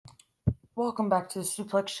Welcome back to the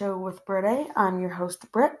Suplex Show with Brett A. I'm your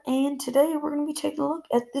host, Brett, and today we're going to be taking a look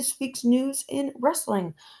at this week's news in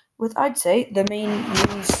wrestling, with, I'd say, the main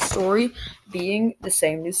news story being the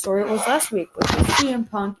same news story it was last week, which is CM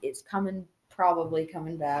Punk is probably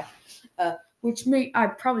coming back, I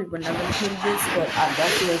probably wouldn't have included this, but I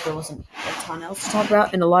feel like there wasn't a ton else to talk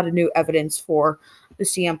about, and a lot of new evidence for the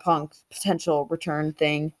CM Punk potential return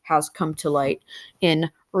thing has come to light in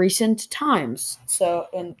recent times.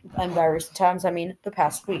 And by recent times, I mean the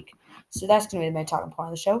past week. So that's going to be the main talking point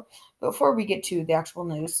of the show. But before we get to the actual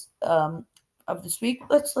news of this week,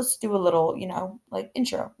 let's do a little,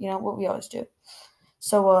 intro. What we always do.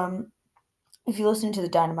 So if you listen to the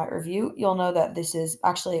Dynamite review, you'll know that this is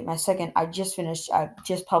actually my second. I just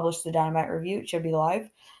published the Dynamite review. It should be live.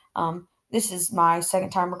 This is my second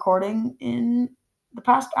time recording in the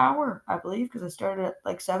past hour, I believe, because I started at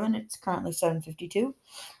like 7. It's currently 7:52.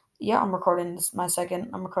 Yeah, I'm recording the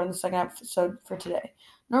second episode for today.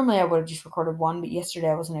 Normally I would have just recorded one, but yesterday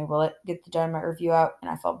I wasn't able to get the Dynamite review out, and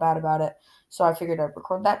I felt bad about it. So I figured I'd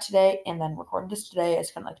record that today and then record this today as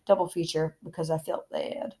kind of like a double feature because I felt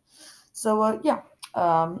bad. So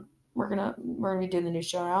we're gonna be doing the new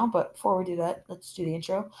show now. But before we do that, let's do the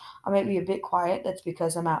intro. I might be a bit quiet. That's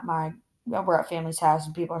because we're at family's house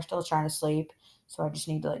and people are still trying to sleep. So I just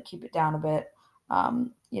need to keep it down a bit.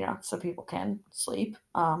 So people can sleep.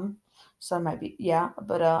 So I might be,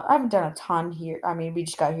 but I haven't done a ton here. I mean, we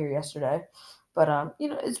just got here yesterday, but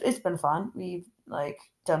it's been fun. We've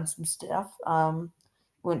done some stuff.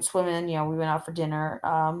 Went swimming. We went out for dinner.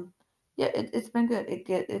 It's been good.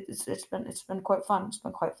 It's been quite fun. It's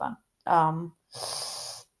been quite fun.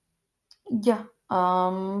 Yeah.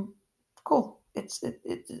 Cool. I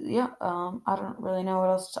don't really know what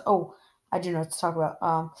else I do know what to talk about.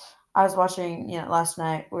 I was watching, last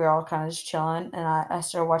night we were all kind of just chilling, and I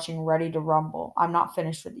started watching Ready to Rumble. I'm not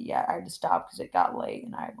finished with it yet. I had to stop because it got late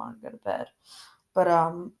and I wanted to go to bed. But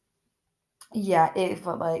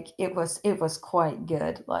it was quite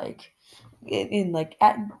good.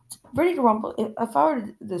 At Ready to Rumble, if I were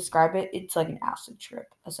to describe it, it's like an acid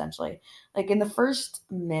trip essentially. Like in the first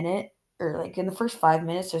minute or like in the first 5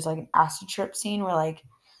 minutes, there's like an acid trip scene where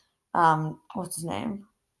what's his name?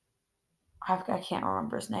 I can't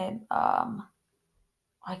remember his name. Why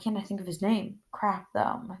can't I think of his name? Crap.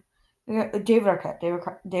 David Arquette.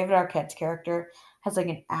 David Arquette's character has like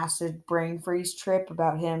an acid brain freeze trip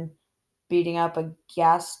about him beating up a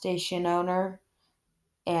gas station owner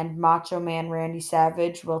and Macho Man Randy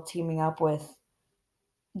Savage while teaming up with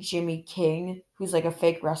Jimmy King, who's like a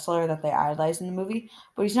fake wrestler that they idolize in the movie.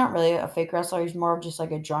 But he's not really a fake wrestler. He's more of just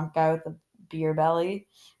like a drunk guy with a beer belly.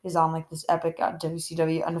 He's on like this epic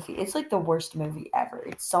WCW undefeated. It's like the worst movie ever.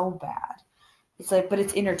 It's so bad. But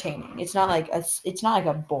it's entertaining. It's not like a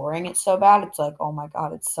boring. It's so bad. It's like, oh my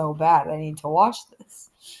god, it's so bad. I need to watch this.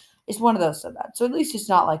 It's one of those so bad. So at least it's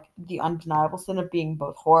not like the undeniable sin of being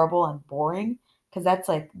both horrible and boring, because that's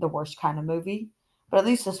like the worst kind of movie. But at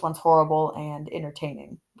least this one's horrible and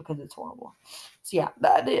entertaining because it's horrible. So yeah,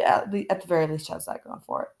 that at the very least has that going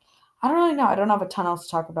for it. I don't really know. I don't have a ton else to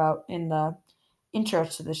talk about in the intro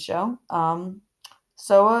to this show.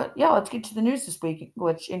 Let's get to the news this week,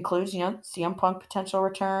 which includes, CM Punk potential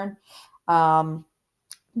return,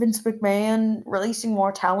 Vince McMahon releasing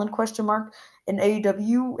more talent ? And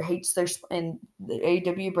AEW hates and the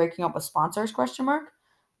AEW breaking up with sponsors ? We'll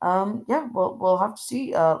have to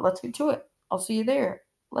see. Let's get to it. I'll see you there.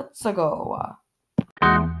 Let's go.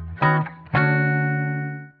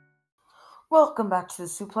 Welcome back to the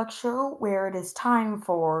Suplex Show, where it is time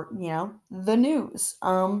for the news.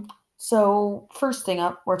 So first thing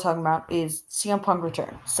up we're talking about is CM Punk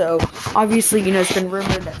return. So obviously, it's been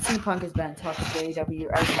rumored that CM Punk has been in touch with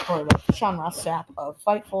AEW as reported by Sean Ross Sapp of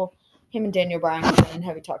Fightful. Him and Daniel Bryan have been in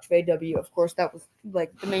heavy talks with AEW. Of course, that was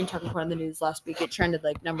like the main talking point of the news last week. It trended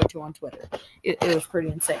like number 2 on Twitter. It was pretty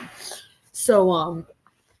insane. So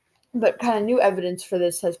but kind of new evidence for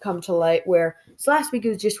this has come to light last week it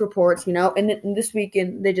was just reports, and this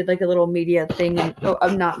weekend they did like a little media thing, and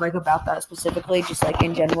I'm not like about that specifically, just like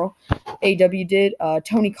in general. AW did.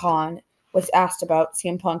 Tony Khan was asked about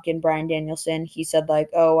CM Punk and Bryan Danielson. He said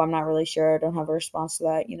I'm not really sure. I don't have a response to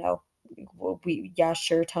that.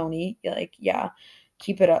 Sure, Tony.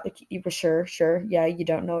 Keep it up. Sure. Yeah, you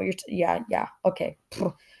don't know what you're. Okay,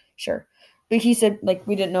 sure. But he said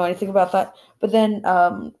we didn't know anything about that. But then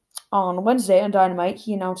on Wednesday on Dynamite,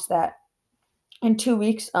 he announced that in 2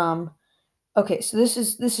 weeks. Okay, so this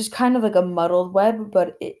is kind of like a muddled web,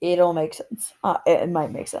 but it'll make sense. It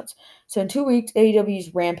might make sense. So in 2 weeks,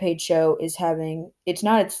 AEW's Rampage show is having. It's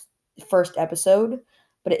not its first episode,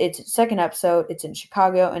 but it's its second episode. It's in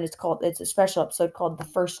Chicago, and it's a special episode called The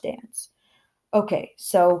First Dance. Okay,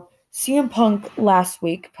 so CM Punk last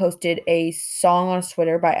week posted a song on his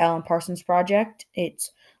Twitter by Alan Parsons Project.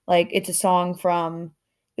 It's a song from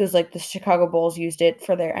it was like the Chicago Bulls used it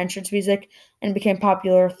for their entrance music and became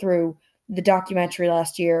popular through the documentary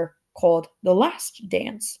last year called The Last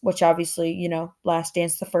Dance, which obviously, Last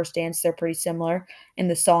Dance, The First Dance, they're pretty similar, and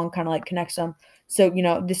the song kind of like connects them. So,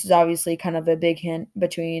 this is obviously kind of a big hint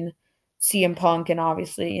between CM Punk and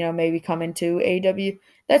obviously, maybe coming to AEW.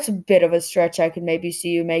 That's a bit of a stretch I could maybe see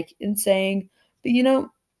you make in saying, but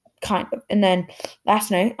kind of. And then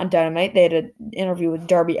last night on Dynamite, they had an interview with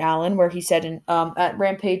Darby Allin where he said at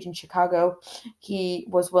Rampage in Chicago, he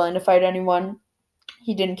was willing to fight anyone.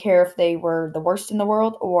 He didn't care if they were the worst in the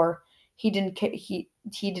world, or he didn't care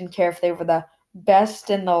if they were the best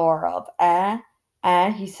in the world.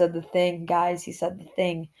 He said the thing, guys. He said the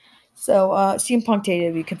thing. So CM Punk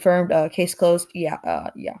AEW confirmed. Case closed. Yeah.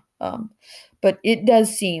 But it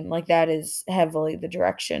does seem like that is heavily the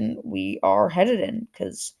direction we are headed in,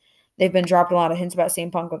 because they've been dropping a lot of hints about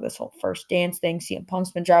CM Punk with this whole first dance thing. CM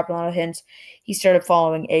Punk's been dropping a lot of hints. He started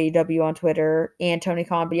following AEW on Twitter and Tony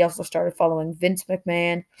Khan, but he also started following Vince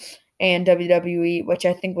McMahon and WWE, which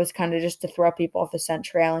I think was kind of just to throw people off the scent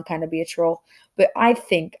trail and kind of be a troll. But I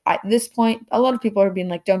think at this point, a lot of people are being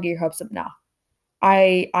like, "Don't get your hopes up now."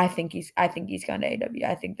 I think he's going to AEW.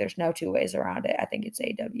 I think there's no two ways around it. I think it's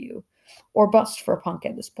AEW or bust for Punk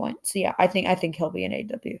at this point. So yeah, I think he'll be in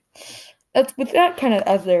AEW. That's with that kind of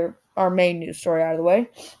as our main news story out of the way.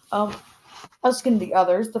 Let's get into the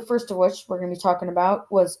others. The first of which we're going to be talking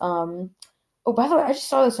about was Oh, by the way, I just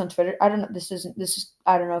saw this on Twitter. I don't know.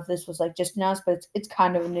 I don't know if this was like just announced, but it's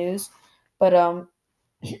kind of news. But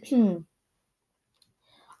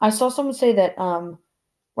I saw someone say that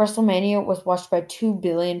WrestleMania was watched by 2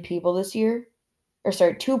 billion people this year, or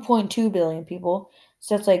sorry, 2.2 billion people.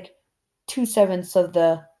 So it's like 2/7 of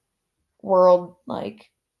the world.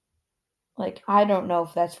 Like I don't know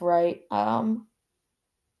if that's right.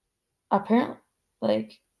 Apparently,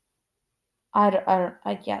 like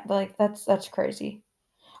yeah, like that's crazy.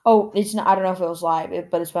 Oh, it's not. I don't know if it was live,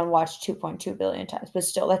 but it's been watched 2.2 billion times. But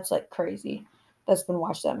still, that's like crazy. That's been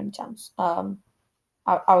watched that many times.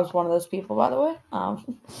 I was one of those people, by the way.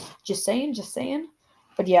 Just saying.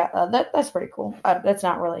 But yeah, that's pretty cool. That's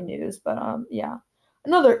not really news, but yeah.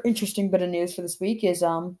 Another interesting bit of news for this week is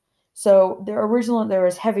so there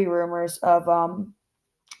was heavy rumors of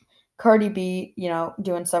Cardi B,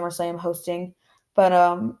 doing SummerSlam hosting, but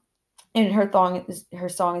and her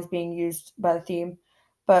song is being used by the theme,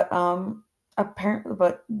 but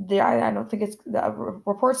apparently, I don't think it's the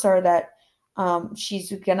reports are that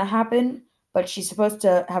she's gonna happen, but she's supposed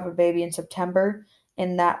to have a baby in September,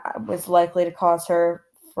 and that was likely to cause her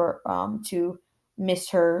to miss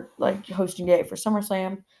her like hosting date for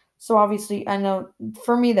SummerSlam. So obviously, I know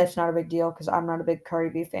for me that's not a big deal because I'm not a big Cardi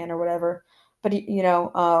B fan or whatever. But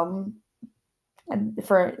and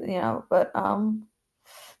for but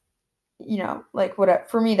like whatever.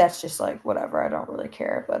 For me, that's just like whatever. I don't really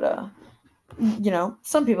care. But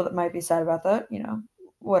some people that might be sad about that.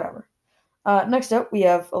 Whatever. Next up, we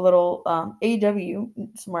have a little AEW,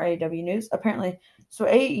 some more AEW news. Apparently, so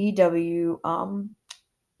AEW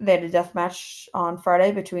they had a death match on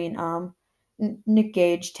Friday between Nick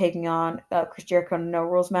Gage taking on Chris Jericho in a no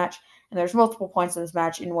rules match, and there's multiple points in this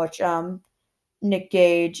match in which Nick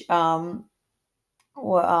Gage he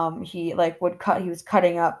was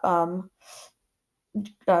cutting up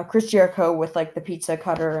Chris Jericho with like the pizza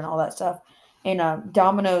cutter and all that stuff. And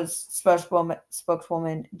Domino's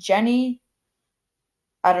spokeswoman Jenny,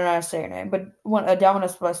 I don't know how to say her name, but a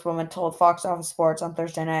Domino's spokeswoman told Fox Office Sports on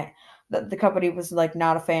Thursday night that the company was like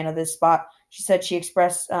not a fan of this spot. She said she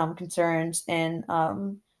expressed concerns and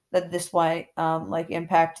that this might like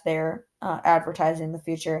impact their advertising in the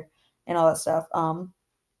future and all that stuff.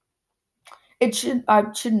 I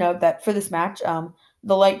should note that for this match,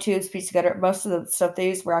 the light tubes piece together, most of the stuff they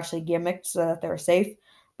used were actually gimmicked so that they were safe.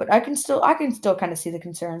 But I can still kind of see the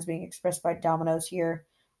concerns being expressed by Domino's here.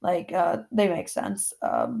 Like they make sense.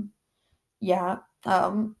 Yeah.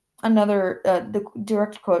 Another the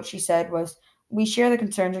direct quote she said was, "We share the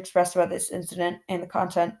concerns expressed about this incident and the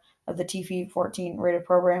content of the TV-14 rated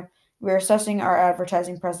program. We're assessing our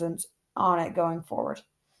advertising presence on it going forward."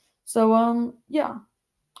 So yeah.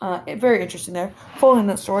 Very interesting there. Following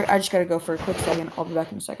that story, I just gotta go for a quick second. I'll be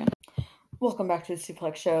back in a second. Welcome back to the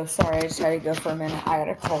Suplex Show. Sorry, I just had to go for a minute. I had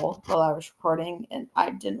a call while I was recording, and I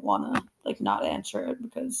didn't want to not answer it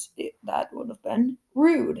because that would have been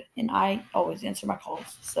rude. And I always answer my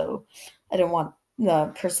calls, so I didn't want the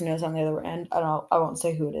person who's on the other end. I won't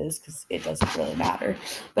say who it is because it doesn't really matter.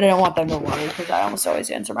 But I don't want them to worry because I almost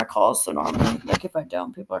always answer my calls. So normally, like if I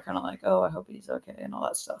don't, people are kind of like, "Oh, I hope he's okay" and all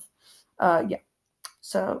that stuff. Yeah.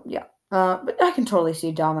 So yeah. But I can totally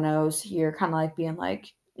see Domino's here, kind of like being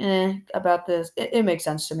like, about this. It makes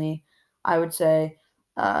sense to me. I would say,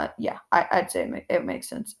 yeah, I'd say it makes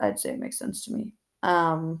sense. I'd say it makes sense to me.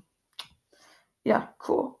 Yeah,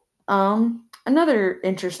 cool. Another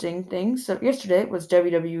interesting thing. So yesterday was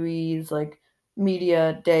WWE's like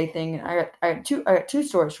media day thing, and I got two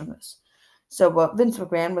stories from this. So, Vince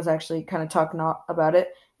McMahon was actually kind of talking about it,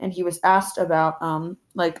 and he was asked about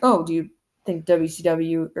like, oh, do you think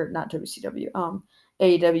WCW or not WCW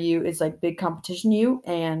AEW is like big competition to you?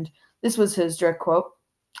 And this was his direct quote.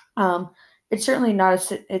 Um, it's certainly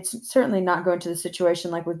not going to the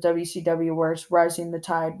situation like with WCW where it's rising the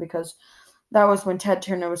tide because that was when Ted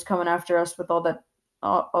Turner was coming after us with all that,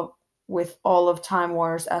 with all of Time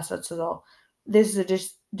Warner's assets and all. This is a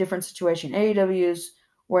just different situation. AEW's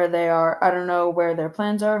where they are. I don't know where their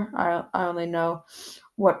plans are. I only know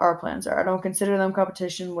what our plans are. I don't consider them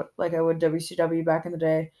competition like I would WCW back in the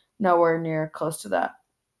day. Nowhere near close to that.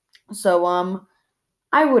 So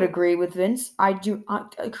I would agree with Vince.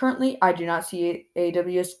 Currently I do not see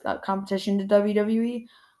AEW as competition to WWE.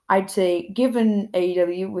 I'd say given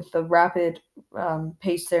AEW with the rapid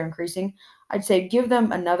pace they're increasing, I'd say give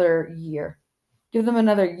them another year. Give them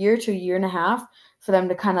another year to a year and a half for them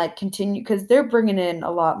to kind of like continue because they're bringing in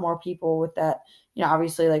a lot more people with that.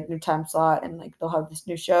 Obviously like new time slot and like they'll have this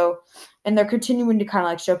new show, and they're continuing to kind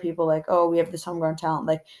of like show people like, oh, we have this homegrown talent.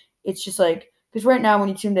 Like it's just like because right now when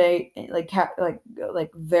you tune in, like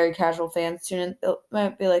very casual fans tune in, they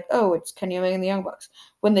might be like, oh, it's Kenny Omega and the Young Bucks.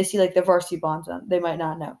 When they see like the varsity bonds on, they might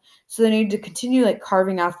not know. So they need to continue like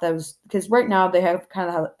carving out those because right now they have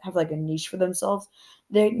like a niche for themselves.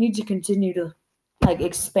 They need to continue to like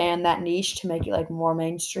expand that niche to make it like more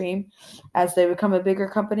mainstream as they become a bigger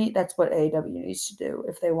company. That's what AEW needs to do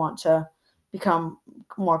if they want to become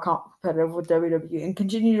more competitive with WWE and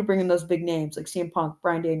continue to bring in those big names like CM Punk,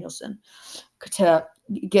 Bryan Danielson, to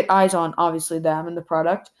get eyes on obviously them and the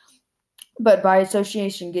product, but by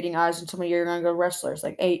association getting eyes on some of your younger wrestlers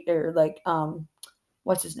like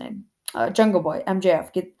what's his name, Jungle Boy,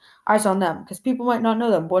 MJF. Get eyes on them because people might not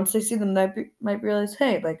know them. Once they see them, they might realize,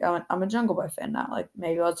 hey, like I'm a Jungle Boy fan now. Like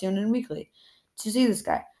maybe I'll tune in weekly to see this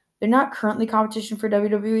guy. They're not currently competition for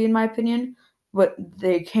WWE in my opinion, but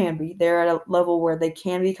they can be. They're at a level where they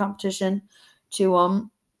can be competition to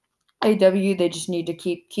AEW. They just need to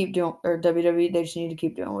keep doing, or WWE. They just need to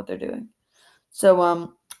keep doing what they're doing.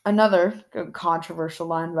 So another controversial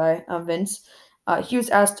line by Vince. He was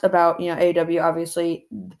asked about AEW. Obviously,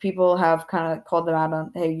 people have kind of called them out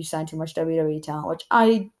on, hey, you signed too much WWE talent, which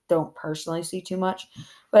I don't personally see too much,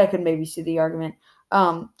 but I could maybe see the argument.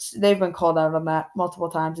 They've been called out on that multiple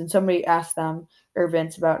times, and somebody asked them or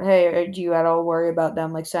Vince about, hey, do you at all worry about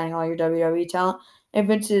them like signing all your WWE talent? And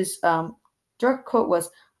Vince's direct quote was,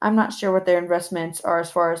 I'm not sure what their investments are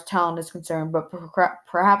as far as talent is concerned, but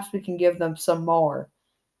perhaps we can give them some more.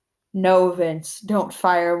 No, Vince, don't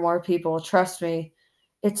fire more people. Trust me.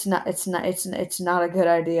 It's not a good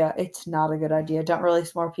idea. It's not a good idea. Don't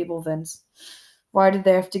release more people, Vince. Why did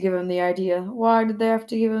they have to give him the idea? Why did they have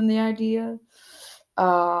to give him the idea?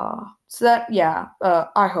 So that, yeah,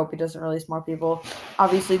 I hope he doesn't release more people.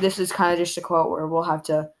 Obviously, this is kind of just a quote where we'll have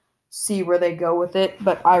to see where they go with it,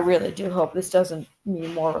 but I really do hope this doesn't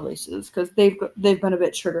mean more releases because they've been a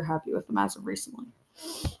bit trigger happy with them as of recently.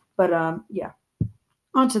 But yeah.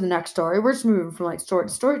 On to the next story. We're just moving from like story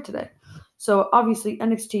to story today. So obviously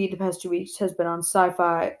NXT the past 2 weeks has been on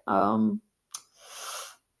Sci-Fi. And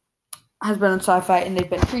they've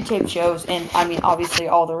been pre-taped shows, and I mean obviously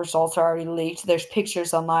all the results are already leaked. There's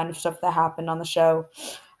pictures online of stuff that happened on the show.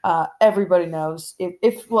 Everybody knows.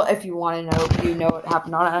 If you want to know, you know what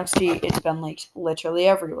happened on NXT. It's been leaked literally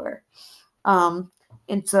everywhere. And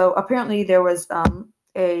so apparently there was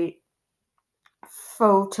a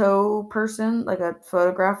photo person, like a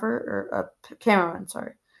photographer or a cameraman,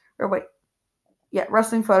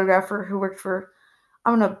 wrestling photographer who worked for.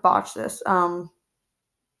 I'm gonna botch this.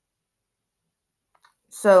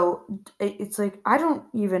 So it's like I don't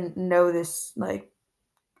even know this. Like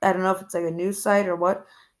I don't know if it's like a news site or what.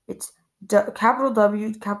 It's capital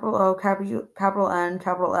W, capital O, capital N,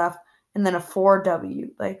 capital F, and then a 4W.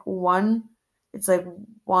 Like one. It's like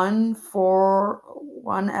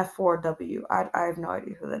 1F4W. I have no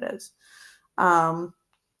idea who that is.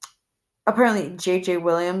 Apparently J.J.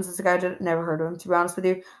 Williams is a guy I never heard of him, to be honest with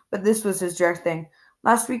you. But this was his direct thing.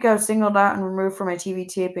 Last week I was singled out and removed from my TV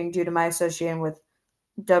taping due to my association with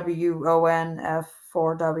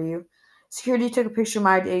WONF4W. Security took a picture of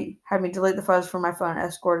my ID, had me delete the photos from my phone, and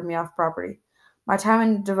escorted me off property. My time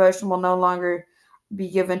and devotion will no longer be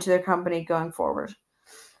given to the company going forward.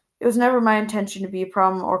 It was never my intention to be a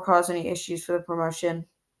problem or cause any issues for the promotion.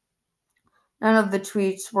 None of the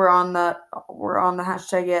tweets were on the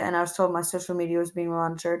hashtag yet, and I was told my social media was being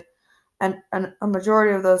monitored. And a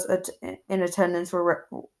majority of those in attendance were,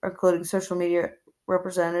 including social media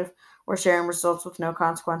representative, were sharing results with no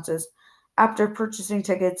consequences. After purchasing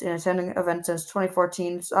tickets and attending events since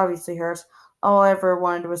 2014, it's obviously hurts. All I ever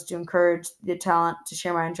wanted was to encourage the talent to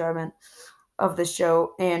share my enjoyment of the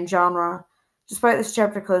show and genre. Despite this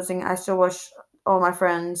chapter closing, I still wish all my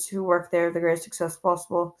friends who work there the greatest success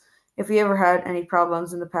possible. If you ever had any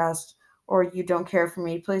problems in the past or you don't care for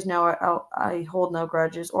me, please know I hold no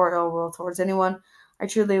grudges or ill will towards anyone. I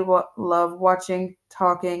truly love watching,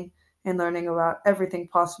 talking, and learning about everything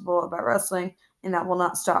possible about wrestling, and that will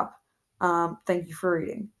not stop. Thank you for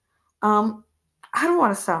reading. Um, I don't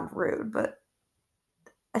want to sound rude, but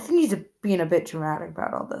I think he's being a bit dramatic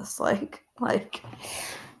about all this. Like,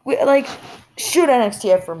 should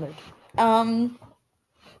NXT have removed?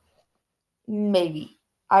 Maybe.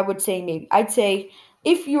 I would say maybe. I'd say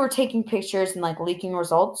if you were taking pictures and like leaking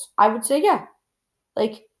results, I would say yeah.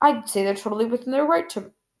 Like, I'd say they're totally within their right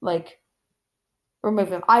to like remove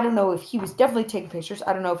him. I don't know if he was definitely taking pictures.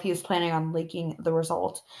 I don't know if he was planning on leaking the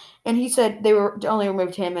results. And he said they were only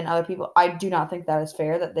removed him and other people. I do not think that is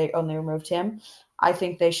fair that they only removed him. I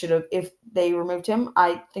think they should have, if they removed him,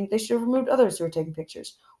 I think they should have removed others who were taking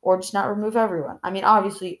pictures, or just not remove everyone. I mean,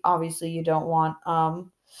 obviously, you don't want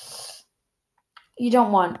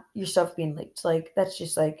your stuff being leaked. Like, that's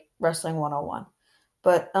just like wrestling 101.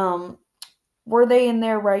 But were they in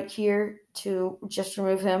there right here to just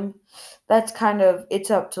remove him? That's kind of,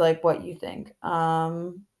 it's up to like what you think.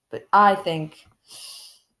 But I think,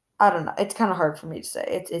 I don't know. It's kind of hard for me to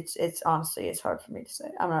say. It's honestly, it's hard for me to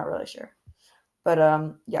say. I'm not really sure. But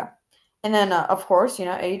yeah. And then of course,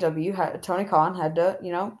 AEW had Tony Khan had to,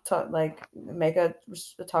 like make a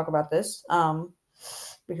talk about this.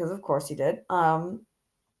 Because of course he did.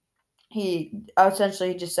 He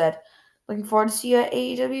essentially just said, "Looking forward to see you at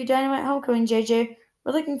AEW Dynamite Homecoming, JJ.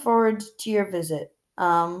 We're looking forward to your visit."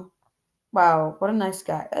 Wow, what a nice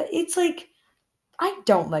guy. It's like, I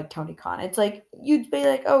don't like Tony Khan. It's like you'd be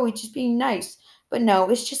like, "Oh, he's just being nice," but no,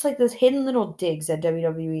 it's just like those hidden little digs at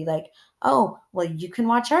WWE. Like, "Oh, well, you can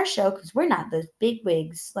watch our show because we're not those big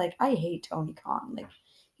wigs." Like, I hate Tony Khan. Like,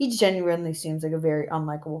 he genuinely seems like a very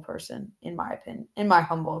unlikable person, in my opinion, in my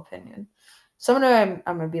humble opinion. Someday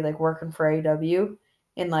I'm gonna be like working for AEW,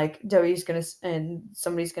 and like W's gonna and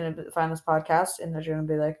somebody's gonna find this podcast, and they're gonna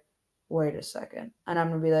be like, "Wait a second," and I'm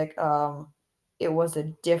gonna be like, it was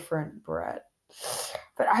a different Brett."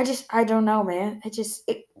 But I don't know, man.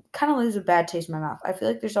 It kind of leaves a bad taste in my mouth. I feel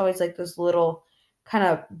like there's always like this little kind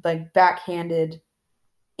of like backhanded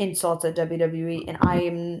insults at WWE, and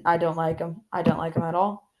I don't like them. I don't like them at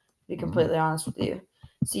all. To be completely honest with you.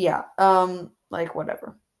 So yeah, like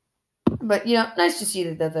whatever. But nice to see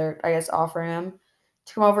that they're, I guess, offering him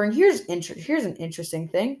to come over. And here's an interesting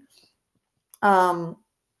thing. Um,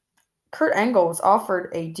 Kurt Angle was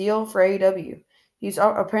offered a deal for AEW. He's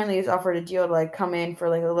offered a deal to like come in for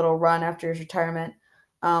like a little run after his retirement.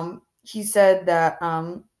 He said that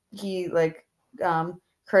he like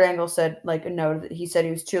Kurt Angle said like no. He said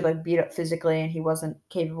he was too like beat up physically and he wasn't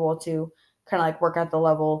capable to kind of like work at the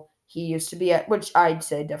level he used to be at, which I'd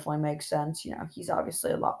say definitely makes sense. He's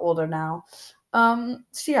obviously a lot older now. So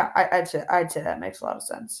yeah, I'd say that makes a lot of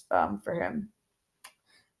sense for him.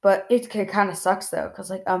 But it kind of sucks though, because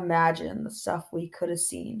like imagine the stuff we could have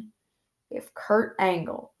seen if Kurt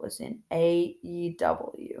Angle was in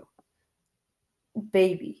AEW.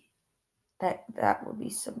 Baby, that would be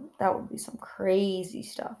some crazy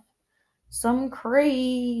stuff. Some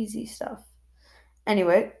crazy stuff.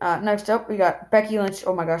 Anyway, next up we got Becky Lynch.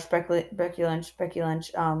 Oh my gosh, Becky Lynch.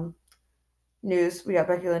 News. We got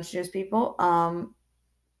Becky Lynch news, people.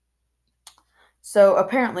 So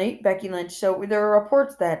apparently Becky Lynch. So there were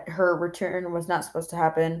reports that her return was not supposed to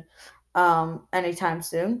happen anytime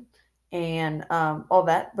soon, and all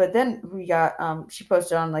that. But then we got she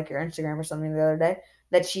posted on like her Instagram or something the other day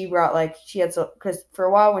that she brought like she had because for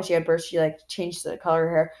a while when she had birth she like changed the color of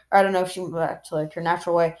her hair. Or I don't know if she went back to like her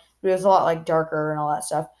natural way, but it was a lot like darker and all that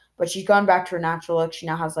stuff. But she's gone back to her natural look. She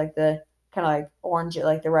now has like the kind of like orange,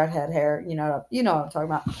 like the redhead hair. You know what I'm talking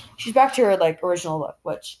about. She's back to her like original look,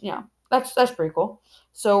 which that's pretty cool.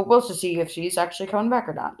 So we'll just see if she's actually coming back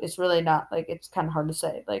or not. It's really not like it's kind of hard to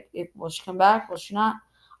say. Like, will she come back? Will she not?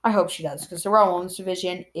 I hope she does because the Raw Women's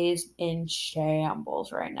division is in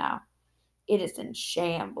shambles right now. it is in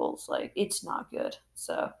shambles. Like, it's not good.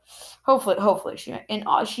 So hopefully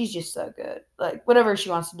she's just so good. Like, whatever she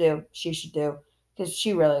wants to do, she should do, because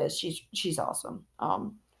she really is. She's awesome.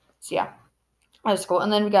 So yeah, that's cool.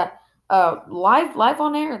 And then we got live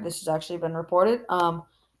on air. This has actually been reported.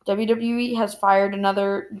 WWE has fired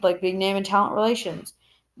another like big name in talent relations.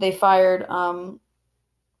 They fired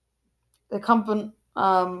the company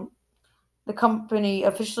the company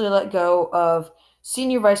officially let go of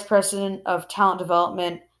Senior Vice President of Talent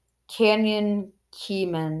Development, Canyon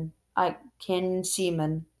Keeman. Canyon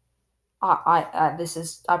Seaman.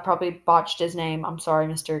 I probably botched his name. I'm sorry,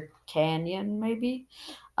 Mr. Canyon, maybe.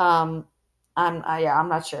 Um, I'm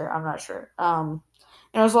not sure. I'm not sure. And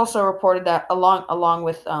it was also reported that along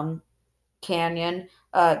with Canyon,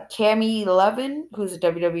 Cammy Levin, who's a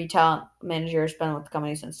WWE talent manager, has been with the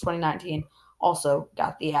company since 2019, also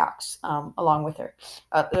got the axe along with her.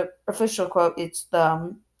 The official quote, it's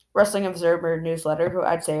the Wrestling Observer newsletter, who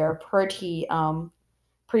I'd say are pretty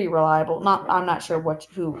reliable. I'm not sure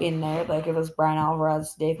who in there, like if it was Brian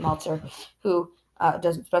Alvarez, Dave Meltzer, who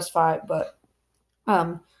doesn't specify, but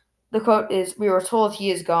um, the quote is, "We were told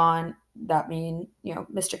he is gone." That mean,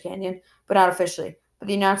 Mr. Canyon, but not officially. But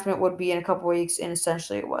the announcement would be in a couple weeks, and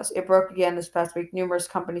essentially it was. It broke again this past week. Numerous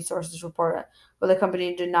company sources reported it, but the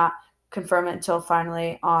company did not confirm it until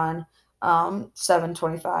finally on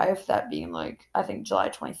 7/25, that being like, I think, July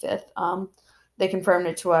 25th. They confirmed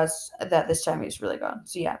it to us that this time he's really gone.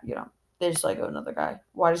 So yeah, they just like, oh, another guy.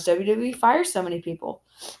 Why does WWE fire so many people?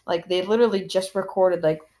 Like, they literally just recorded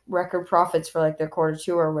like record profits for like their quarter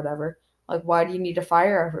 2 or whatever. Like, why do you need to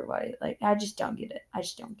fire everybody? Like, I just don't get it. I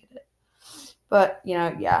just don't get it. But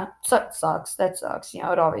yeah, sucks. That sucks. It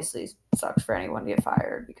obviously sucks for anyone to get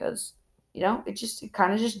fired, because it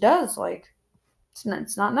kind of just does. Like, it's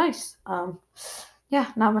not nice.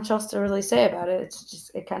 Yeah, not much else to really say about it. It's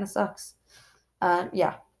just, it kind of sucks.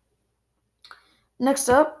 Yeah. Next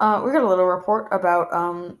up, we got a little report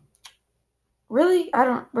about really, I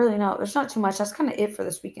don't really know. There's not too much. That's kind of it for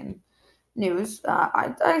this weekend news.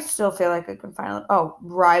 I still feel like I can find. Oh,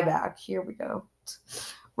 Ryback. Here we go.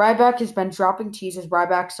 Ryback has been dropping teases.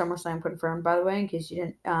 Ryback SummerSlam confirmed, by the way, in case you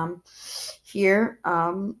didn't hear.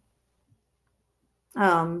 Ryback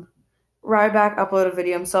uploaded a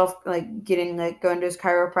video himself, like going to his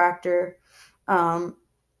chiropractor.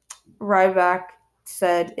 Ryback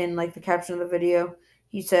said in like the caption of the video,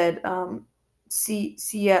 he said, "See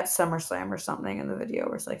you at SummerSlam" or something in the video,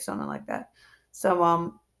 or it's like something like that.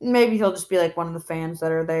 So maybe he'll just be like one of the fans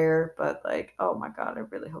that are there. But like, oh my god, I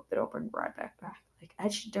really hope they don't bring Ryback back. Like, I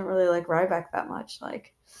just don't really like Ryback that much.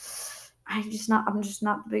 Like, I'm just not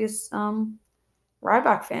the biggest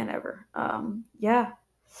Ryback fan ever. Yeah,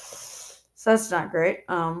 so that's not great.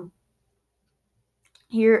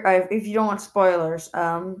 Here, if you don't want spoilers,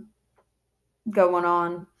 going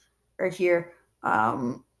on right here.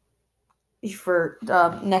 For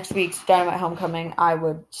next week's Dynamite Homecoming, I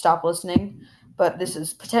would stop listening. But this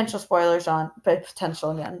is potential spoilers but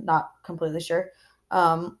potential again, not completely sure.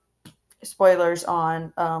 Spoilers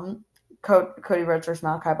on Cody Rhodes versus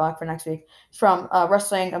Malachi Black for next week from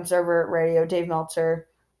Wrestling Observer Radio, Dave Meltzer.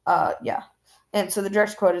 Yeah. And so the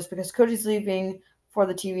direct quote is, "Because Cody's leaving for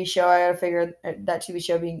the TV show, I gotta figure that TV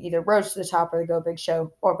show being either Rhodes to the Top or the Go Big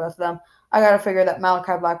Show, or both of them. I gotta figure that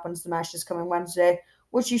Malachi Black wins the match this coming Wednesday,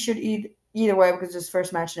 which you should either way, because it's his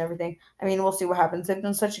first match and everything. I mean, we'll see what happens. They've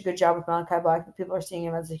done such a good job with Malachi Black that people are seeing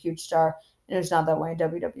him as a huge star, and it's not that way in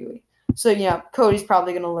WWE. So, Cody's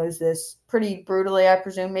probably going to lose this pretty brutally, I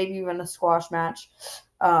presume, maybe even a squash match.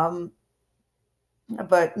 But,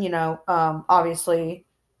 obviously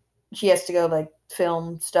he has to go, like,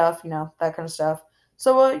 film stuff, that kind of stuff.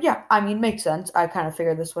 So, yeah, I mean, makes sense. I kind of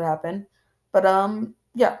figured this would happen. But,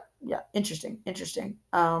 yeah, interesting.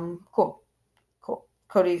 Cool.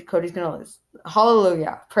 Cody's gonna lose.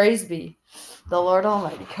 Hallelujah. Praise be the Lord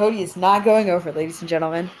Almighty. Cody is not going over, ladies and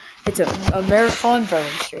gentlemen. It's a miracle on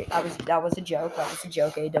Bourbon Street. That was a joke.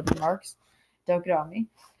 AW Marks. Don't get on me.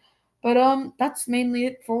 But that's mainly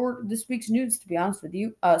it for this week's news, to be honest with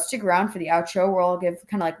you. Stick around for the outro, where I'll give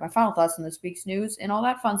kind of like my final thoughts on this week's news and all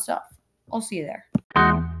that fun stuff. I'll see you there.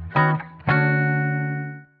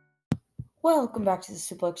 Welcome back to the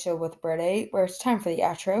Suplex Show with Brett A, where it's time for the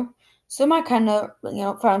outro. So my kind of,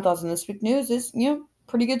 final thoughts on this week's news is,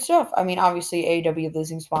 pretty good stuff. I mean, obviously AEW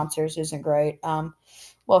losing sponsors isn't great.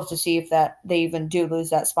 We'll have to see if that they even do lose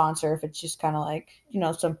that sponsor, if it's just kind of like,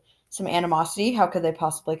 some animosity. How could they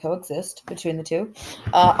possibly coexist between the two?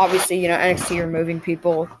 Obviously, NXT removing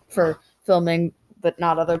people for filming, but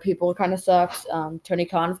not other people, kind of sucks. Tony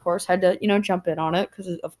Khan, of course, had to, jump in on it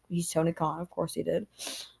because he's Tony Khan. Of course he did.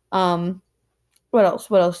 What else?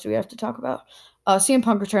 What else do we have to talk about? CM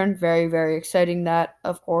Punk return, very, very exciting. That,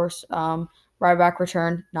 of course. Ryback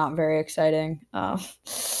return, not very exciting.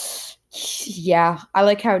 Yeah, I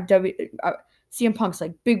like how CM Punk's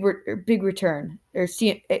like big return, or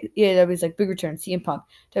AEW's like big return. CM Punk,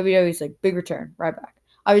 WWE's like big return. Ryback.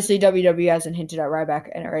 Obviously, WWE hasn't hinted at Ryback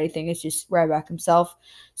or anything. It's just Ryback himself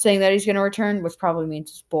saying that he's going to return, which probably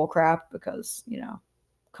means it's bullcrap because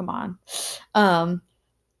come on.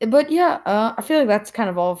 But yeah, I feel like that's kind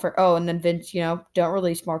of all for. Oh, and then Vince, don't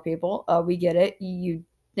release more people. We get it. You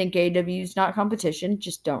think AEW is not competition?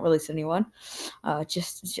 Just don't release anyone.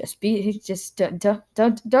 Just don't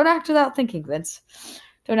act without thinking, Vince.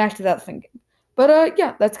 Don't act without thinking. But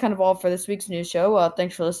yeah, that's kind of all for this week's news show.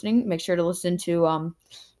 Thanks for listening. Make sure to listen to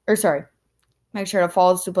or sorry, make sure to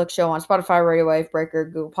follow the Suplex Show on Spotify, Radio Wave, Breaker,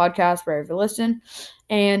 Google Podcasts, wherever you listen.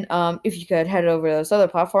 And if you could head over to those other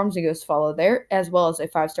platforms and go follow there, as well as a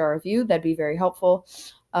 5-star review, that'd be very helpful.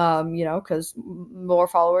 Because more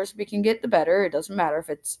followers we can get, the better. It doesn't matter if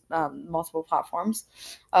it's multiple platforms.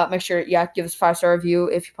 Make sure, give us a 5-star review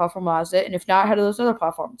if your platform allows it. And if not, head to those other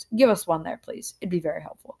platforms. Give us one there, please. It'd be very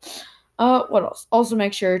helpful. What else? Also,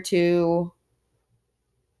 make sure to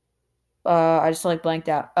I just blanked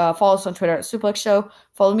out. Follow us on Twitter at Suplex Show.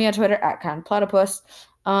 Follow me on Twitter at Platypus.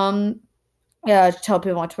 Yeah, tell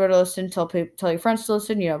people on Twitter to listen. Tell your friends to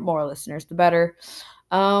listen. More listeners, the better.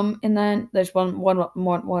 And then there's one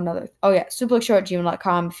other. Oh yeah,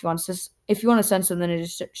 suplexshow@gmail.com. If you want to send something,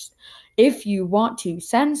 if you want to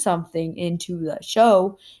send something into the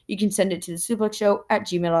show, you can send it to the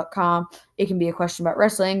suplexshow@gmail.com. It can be a question about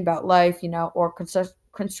wrestling, about life, or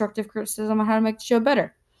constructive criticism on how to make the show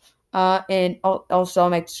better. And also I'll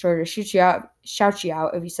make sure to shout you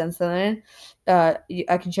out if you send something in.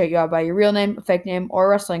 I can shout you out by your real name, fake name, or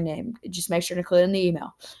wrestling name. Just make sure to include it in the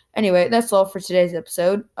email. Anyway, that's all for today's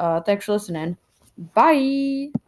episode. Thanks for listening. Bye.